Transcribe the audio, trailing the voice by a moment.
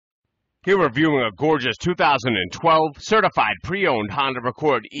Here we're reviewing a gorgeous 2012 certified pre-owned Honda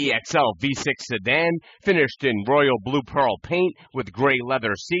Accord EXL V6 sedan, finished in royal blue pearl paint with gray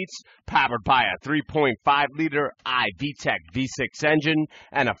leather seats, powered by a 3.5-liter iVTEC V6 engine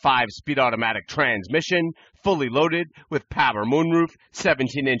and a 5-speed automatic transmission, fully loaded with power moonroof,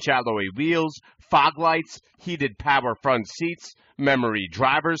 17-inch alloy wheels, fog lights, heated power front seats, memory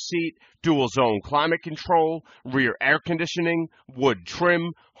driver's seat, dual zone climate control, rear air conditioning, wood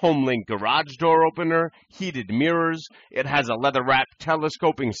trim, HomeLink garage door opener, heated mirrors. It has a leather-wrapped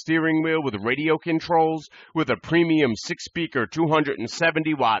telescoping steering wheel with radio controls, with a premium 6-speaker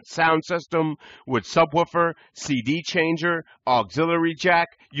 270-watt sound system with subwoofer, CD changer, auxiliary jack,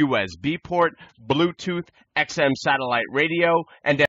 USB port, Bluetooth, XM satellite radio, and